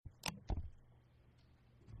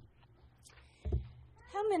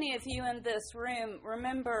many of you in this room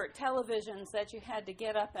remember televisions that you had to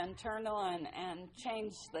get up and turn on and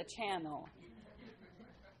change the channel?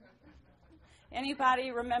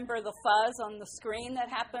 Anybody remember the fuzz on the screen that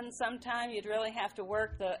happened sometime? You'd really have to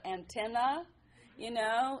work the antenna,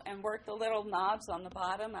 and work the little knobs on the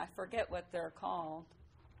bottom. I forget what they're called.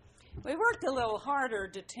 We worked a little harder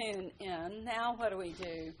to tune in. Now what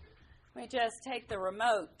do? We just take the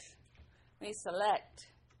remote. We select.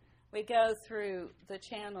 We go through the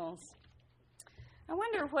channels. I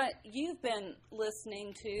wonder what you've been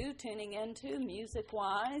listening to, tuning into,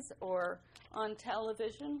 music-wise, or on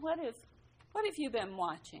television. What have you been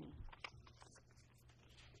watching?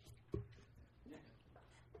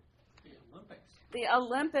 The Olympics. The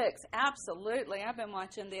Olympics, absolutely. I've been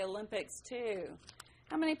watching the Olympics, too.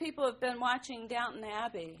 How many people have been watching Downton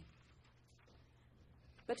Abbey?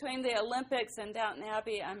 Between the Olympics and Downton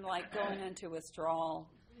Abbey, I'm like going into withdrawal.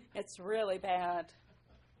 It's really bad.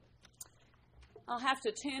 I'll have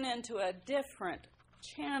to tune into a different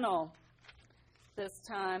channel this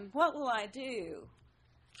time. What will I do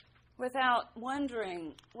without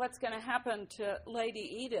wondering what's going to happen to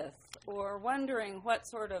Lady Edith, or wondering what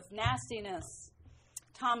sort of nastiness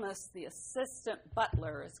Thomas, the assistant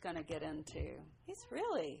butler, is going to get into? He's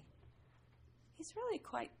really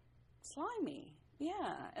quite slimy,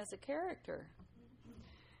 as a character.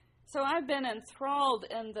 So I've been enthralled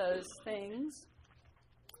in those things.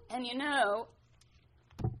 And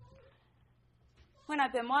when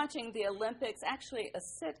I've been watching the Olympics, actually a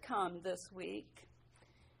sitcom this week,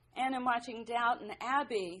 and I'm watching Downton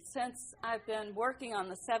Abbey, since I've been working on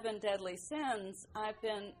the 7 deadly sins, I've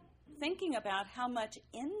been thinking about how much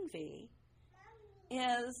envy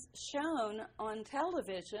is shown on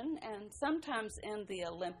television and sometimes in the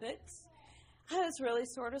Olympics. I was really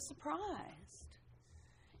sort of surprised.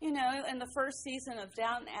 In the first season of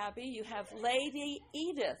Downton Abbey, you have Lady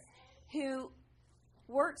Edith, who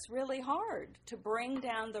works really hard to bring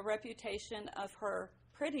down the reputation of her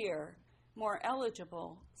prettier, more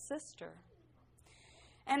eligible sister.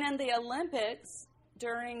 And in the Olympics,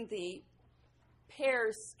 during the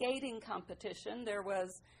pairs skating competition, there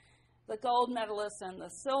was the gold medalist and the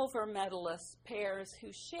silver medalist pairs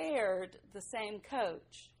who shared the same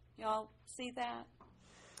coach. Y'all see that?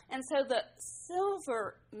 And so the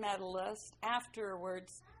silver medalist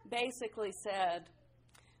afterwards basically said,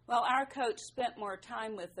 well, our coach spent more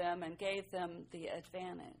time with them and gave them the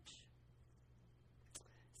advantage.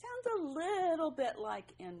 Sounds a little bit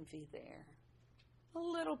like envy there. A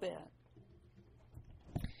little bit.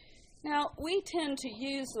 Now, we tend to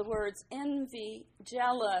use the words envy,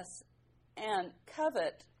 jealous, and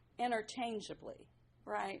covet interchangeably,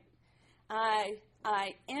 right?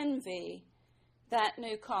 I envy that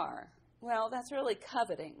new car. Well, that's really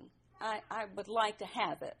coveting. I would like to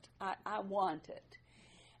have it. I want it.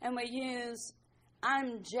 And we use,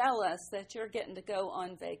 I'm jealous that you're getting to go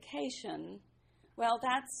on vacation. Well,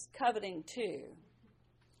 that's coveting too.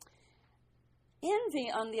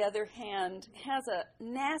 Envy, on the other hand, has a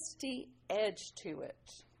nasty edge to it.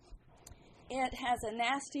 It has a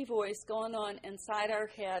nasty voice going on inside our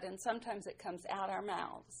head, and sometimes it comes out our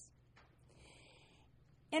mouths.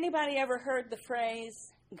 Anybody ever heard the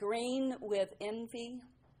phrase, green with envy?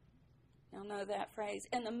 You'll know that phrase.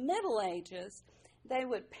 In the Middle Ages, they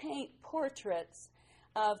would paint portraits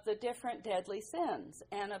of the different deadly sins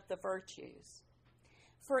and of the virtues.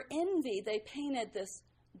 For envy, they painted this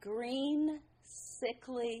green,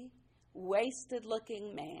 sickly,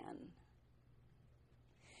 wasted-looking man,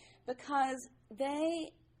 because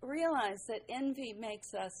they realize that envy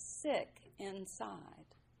makes us sick inside.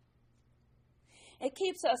 It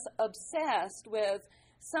keeps us obsessed with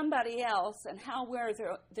somebody else and how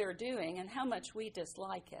they're doing and how much we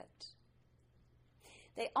dislike it.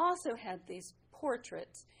 They also had these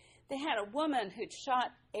portraits. They had a woman who'd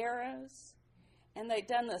shot arrows, and they'd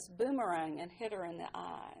done this boomerang and hit her in the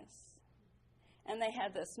eyes. And they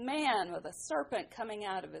had this man with a serpent coming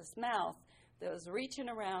out of his mouth that was reaching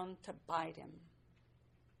around to bite him.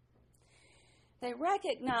 They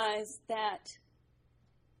recognized that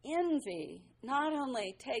envy not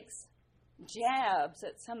only takes jabs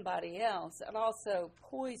at somebody else, it also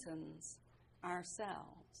poisons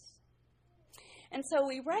ourselves. And so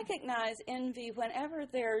we recognize envy whenever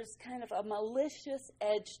there's kind of a malicious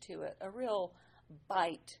edge to it, a real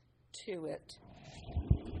bite to it.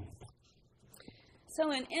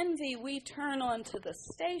 So in envy, we turn onto the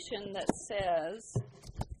station that says,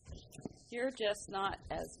 you're just not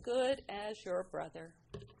as good as your brother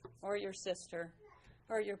or your sister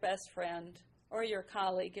or your best friend or your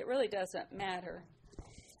colleague. It really doesn't matter.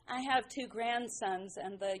 I have 2 grandsons,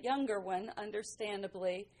 and the younger one,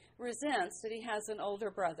 understandably, resents that he has an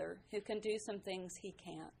older brother who can do some things he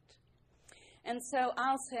can't. And so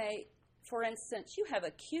I'll say, for instance, you have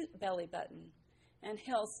a cute belly button. And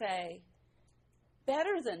he'll say,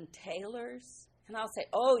 better than Taylor's? And I'll say,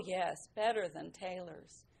 oh, yes, better than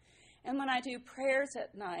Taylor's. And when I do prayers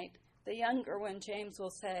at night, the younger one, James,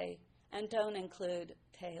 will say, and don't include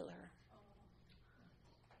Taylor.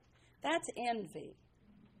 That's envy.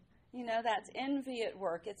 You know, that's envy at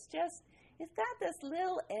work. It's got this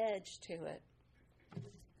little edge to it.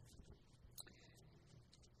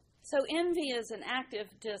 So envy is an active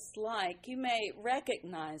dislike. You may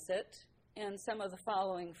recognize it in some of the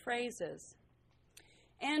following phrases.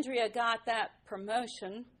 Andrea got that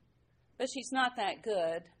promotion, but she's not that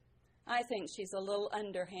good. I think she's a little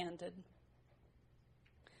underhanded.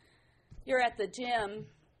 You're at the gym,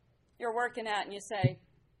 you're working out, and you say,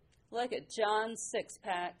 look at John's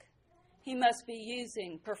six-pack. He must be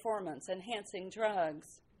using performance-enhancing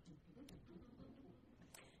drugs.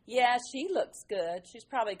 Yeah, she looks good. She's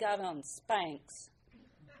probably got on Spanx.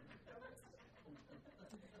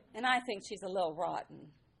 And I think she's a little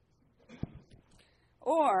rotten.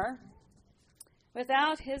 Or,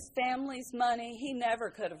 without his family's money, he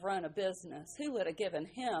never could have run a business. Who would have given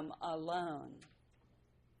him a loan?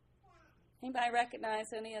 Anybody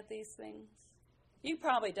recognize any of these things? You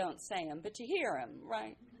probably don't say them, but you hear them,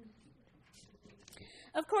 right?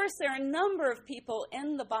 Of course, there are a number of people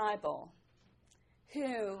in the Bible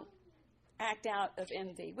who act out of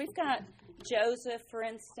envy. We've got Joseph, for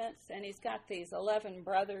instance, and he's got these 11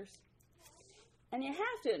 brothers. And you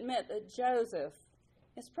have to admit that Joseph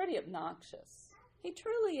is pretty obnoxious. He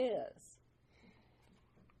truly is.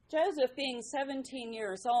 Joseph, being 17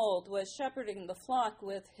 years old, was shepherding the flock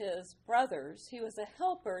with his brothers. He was a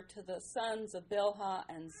helper to the sons of Bilhah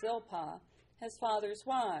and Zilpah, his father's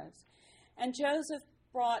wives. And Joseph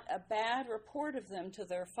brought a bad report of them to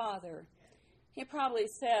their father. He probably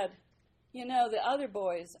said, you know, the other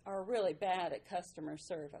boys are really bad at customer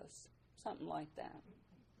service. Something like that.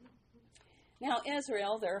 Now,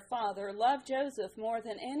 Israel, their father, loved Joseph more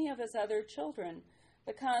than any of his other children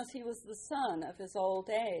because he was the son of his old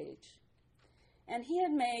age. And he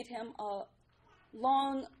had made him a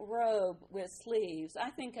long robe with sleeves. I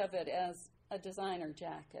think of it as a designer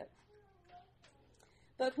jacket.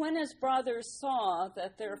 But when his brothers saw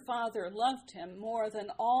that their father loved him more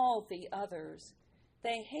than all the others,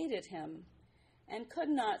 they hated him and could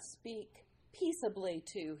not speak peaceably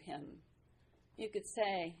to him. You could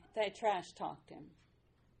say they trash-talked him.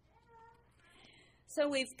 So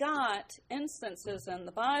we've got instances in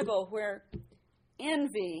the Bible where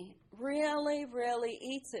envy really, really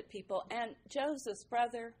eats at people. And Joseph's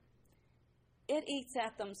brother, it eats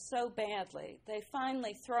at them so badly, they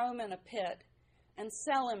finally throw him in a pit and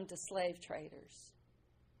sell him to slave traders.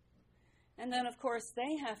 And then, of course,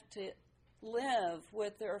 they have to live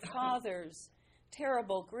with their father's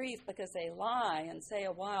terrible grief because they lie and say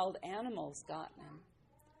a wild animal's gotten him.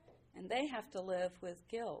 And they have to live with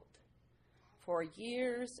guilt for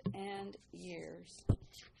years and years.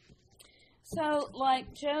 So,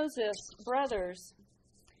 like Joseph's brothers,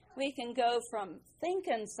 we can go from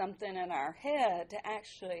thinking something in our head to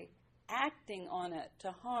actually acting on it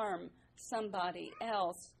to harm somebody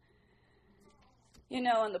else. You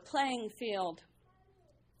know, on the playing field,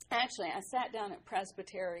 actually, I sat down at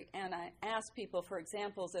Presbytery and I asked people for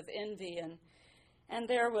examples of envy, and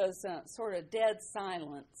there was a sort of dead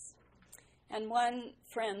silence. And one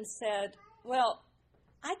friend said, well,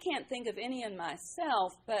 I can't think of any in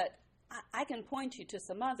myself, but I can point you to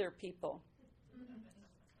some other people.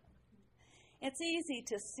 It's easy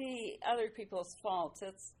to see other people's faults.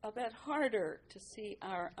 It's a bit harder to see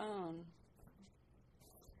our own.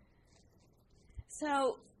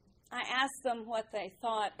 So I asked them what they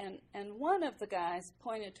thought, and one of the guys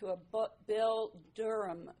pointed to a Bill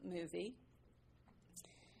Durham movie.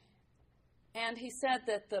 And he said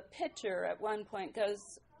that the catcher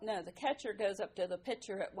goes up to the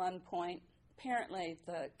pitcher at one point. Apparently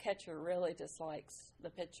the catcher really dislikes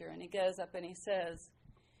the pitcher, and he goes up and he says,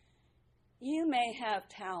 you may have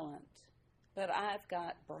talent, but I've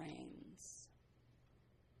got brains.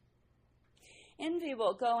 Envy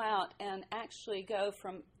will go out and actually go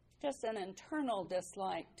from just an internal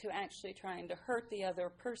dislike to actually trying to hurt the other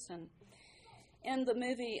person. In the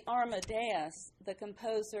movie Amadeus, the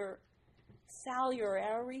composer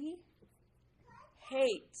Salieri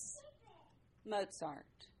hates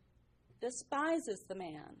Mozart, despises the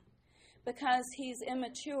man because he's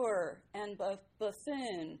immature and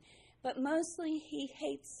buffoon, but mostly he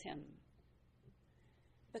hates him.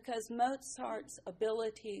 because Mozart's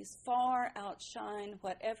abilities far outshine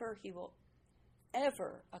whatever he will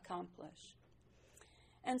ever accomplish.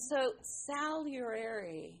 And so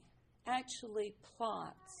Salieri actually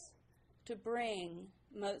plots to bring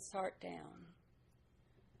Mozart down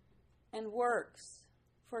and works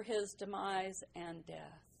for his demise and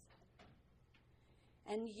death.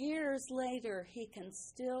 And years later, he can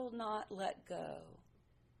still not let go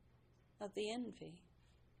of the envy.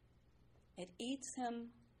 It eats him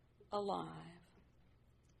alive.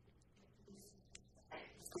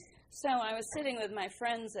 So I was sitting with my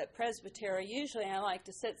friends at Presbytery. Usually I like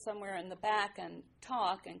to sit somewhere in the back and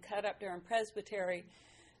talk and cut up during Presbytery,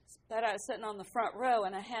 but I was sitting on the front row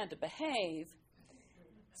and I had to behave.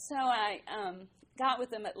 So I got with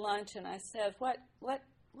them at lunch and I said, what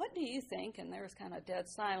do you think? And there was kind of dead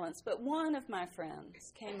silence. But one of my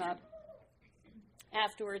friends came up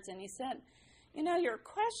afterwards and he said, you know, your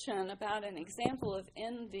question about an example of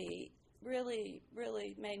envy really,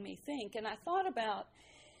 really made me think. And I thought about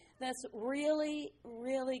this really,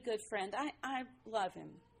 really good friend. I love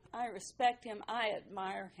him. I respect him. I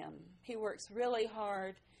admire him. He works really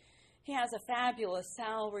hard. He has a fabulous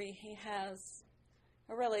salary. He has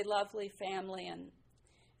a really lovely family. And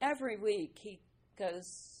every week he goes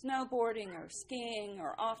snowboarding or skiing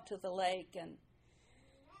or off to the lake. And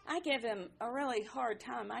I give him a really hard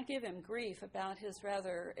time. I give him grief about his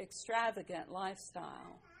rather extravagant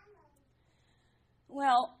lifestyle.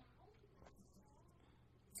 Well,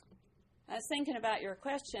 I was thinking about your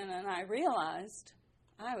question and I realized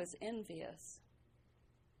I was envious.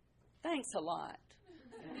 Thanks a lot.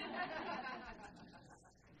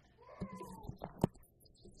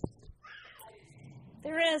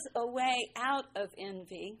 There is a way out of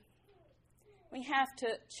envy. We have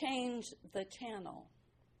to change the channel.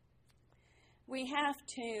 We have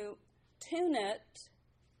to tune it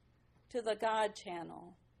to the God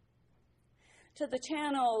channel, to the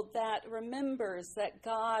channel that remembers that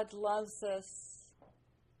God loves us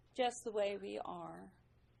just the way we are,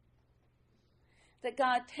 that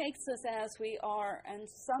God takes us as we are and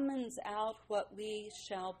summons out what we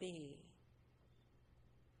shall be,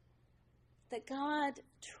 that God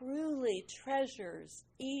truly treasures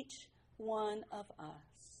each one of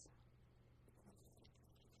us.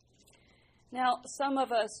 Now, some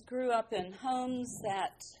of us grew up in homes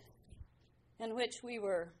in which we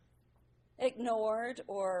were ignored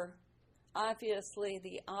or obviously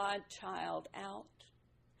the odd child out.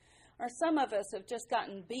 Or some of us have just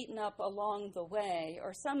gotten beaten up along the way,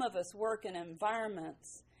 or some of us work in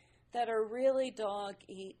environments that are really dog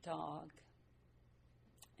eat dog.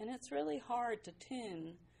 And it's really hard to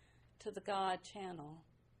tune to the God channel,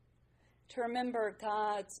 to remember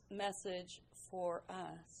God's message for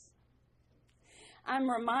us. I'm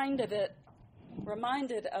reminded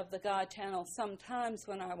of the God channel sometimes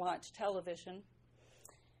when I watch television.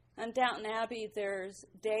 On Downton Abbey, there's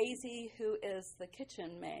Daisy, who is the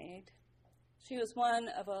kitchen maid. She was one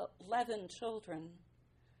of 11 children,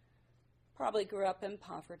 probably grew up in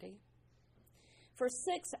poverty. For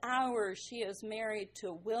 6 hours, she is married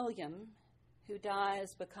to William, who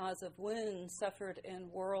dies because of wounds suffered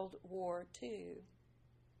in World War II.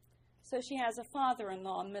 So she has a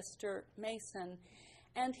father-in-law, Mr. Mason,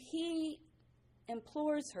 and he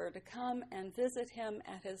implores her to come and visit him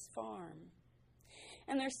at his farm.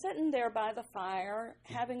 And they're sitting there by the fire,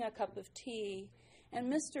 having a cup of tea,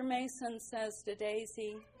 and Mr. Mason says to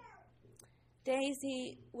Daisy,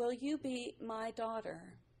 "Daisy, will you be my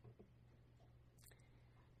daughter?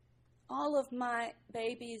 All of my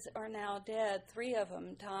babies are now dead. 3 of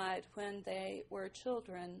them died when they were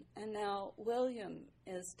children, and now William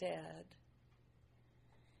is dead.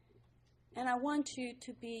 And I want you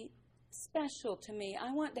to be special to me.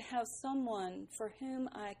 I want to have someone for whom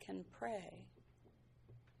I can pray."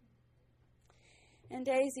 And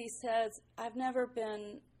Daisy says, "I've never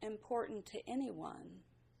been important to anyone."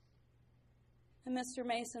 And Mr.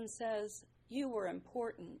 Mason says, "You were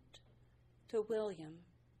important to William."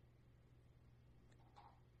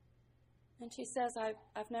 And she says,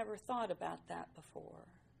 I've never thought about that before.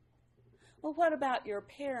 "Well, what about your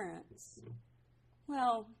parents?"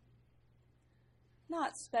 "Well,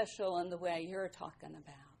 not special in the way you're talking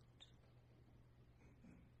about."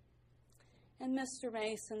 And Mr.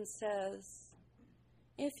 Mason says,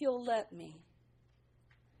 "If you'll let me,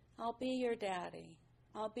 I'll be your daddy.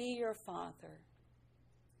 I'll be your father.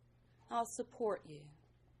 I'll support you."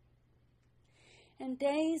 And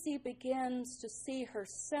Daisy begins to see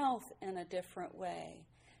herself in a different way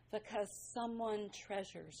because someone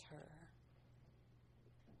treasures her.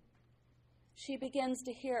 She begins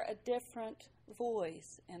to hear a different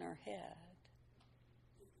voice in her head.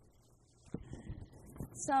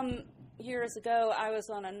 Some years ago, I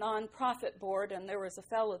was on a nonprofit board, and there was a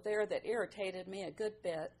fellow there that irritated me a good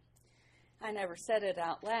bit. I never said it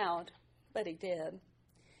out loud, but he did.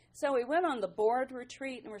 So we went on the board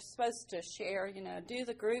retreat, and we're supposed to share, do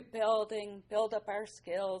the group building, build up our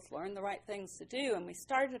skills, learn the right things to do. And we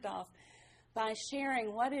started off by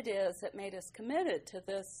sharing what it is that made us committed to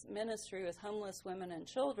this ministry with homeless women and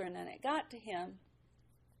children. And it got to him,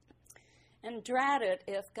 and drat it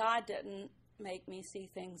if God didn't make me see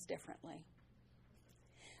things differently.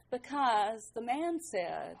 Because the man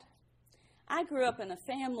said, I grew up in a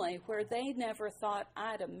family where they never thought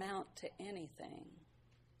I'd amount to anything,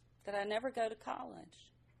 that I'd never go to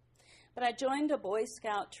college. But I joined a Boy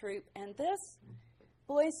Scout troop, and this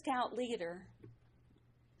Boy Scout leader,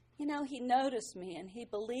 he noticed me, and he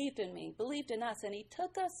believed in me, believed in us, and he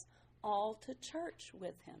took us all to church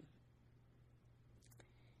with him.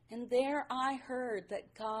 And there I heard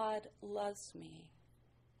that God loves me.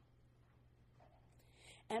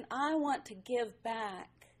 And I want to give back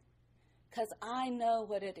because I know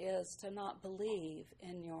what it is to not believe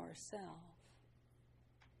in yourself.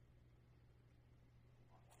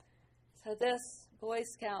 So this Boy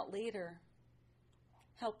Scout leader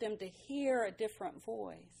helped him to hear a different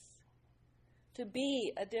voice, to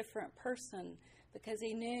be a different person, because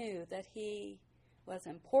he knew that he was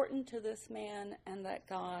important to this man and that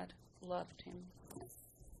God loved him.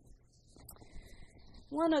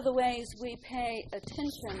 One of the ways we pay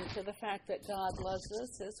attention to the fact that God loves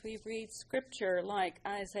us is we read scripture like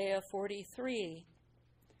Isaiah 43,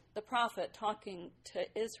 the prophet talking to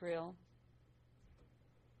Israel.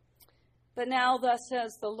 But now thus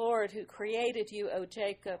says the Lord who created you, O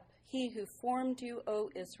Jacob, he who formed you,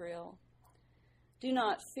 O Israel. Do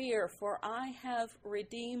not fear, for I have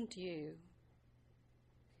redeemed you.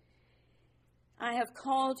 I have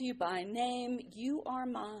called you by name, you are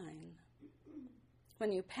mine.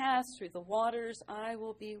 When you pass through the waters, I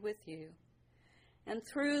will be with you. And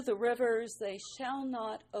through the rivers, they shall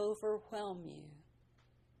not overwhelm you.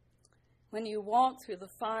 When you walk through the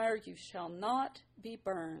fire, you shall not be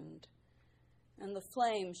burned, and the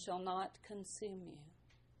flame shall not consume you.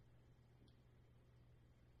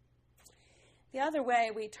 The other way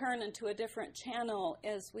we turn into a different channel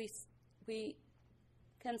is we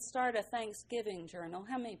can start a Thanksgiving journal.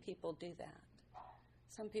 How many people do that?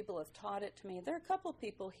 Some people have taught it to me. There are a couple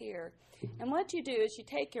people here. And what you do is you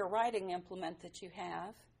take your writing implement that you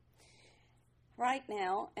have right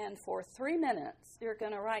now, and for 3 minutes, you're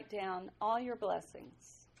going to write down all your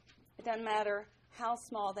blessings. It doesn't matter how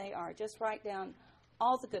small they are. Just write down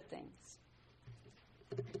all the good things.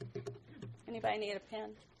 Anybody need a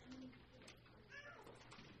pen?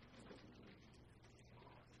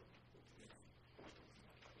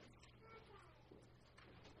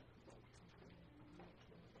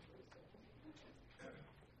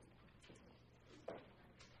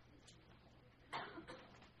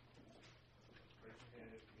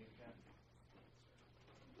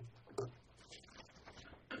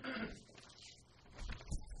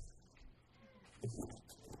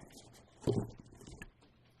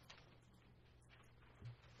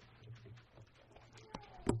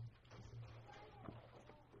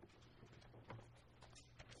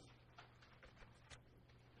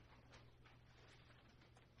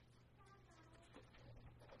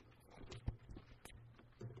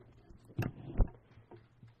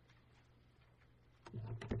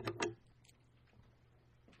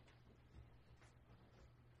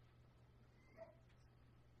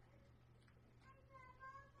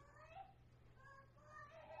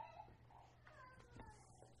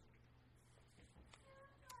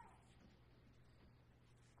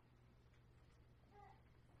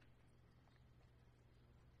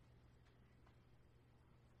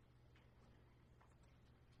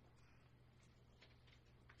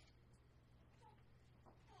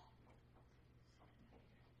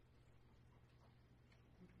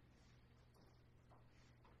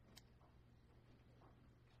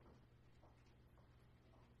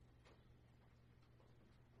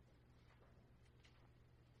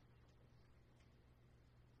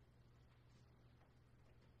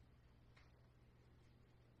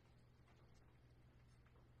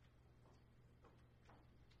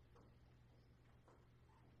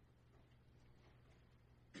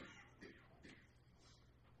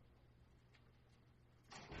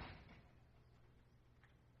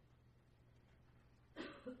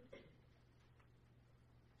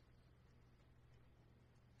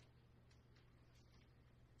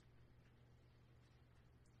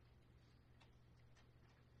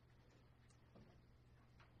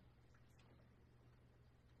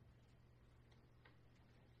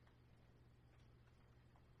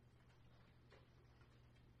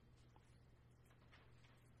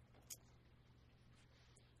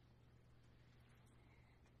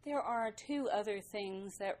 There are two other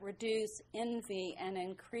things that reduce envy and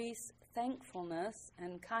increase thankfulness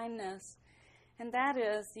and kindness, and that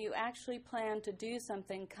is you actually plan to do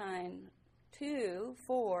something kind to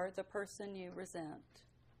for the person you resent.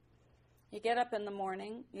 You get up in the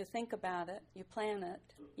morning, you think about it, you plan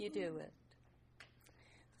it, you do it.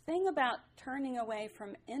 The thing about turning away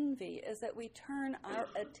from envy is that we turn our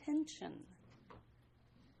attention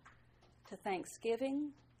to thanksgiving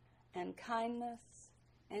and kindness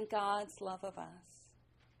and God's love of us.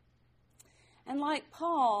 And like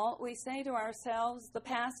Paul, we say to ourselves, the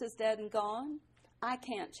past is dead and gone. I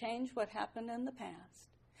can't change what happened in the past.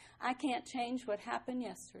 I can't change what happened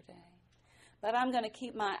yesterday. But I'm going to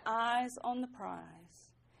keep my eyes on the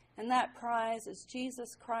prize. And that prize is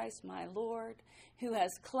Jesus Christ, my Lord, who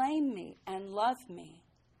has claimed me and loved me.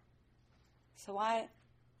 So I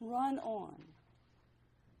run on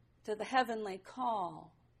to the heavenly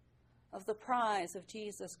call of the prize of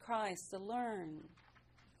Jesus Christ to learn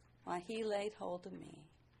why he laid hold of me.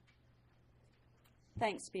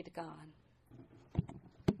 Thanks be to God.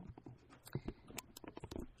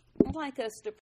 I'd like us to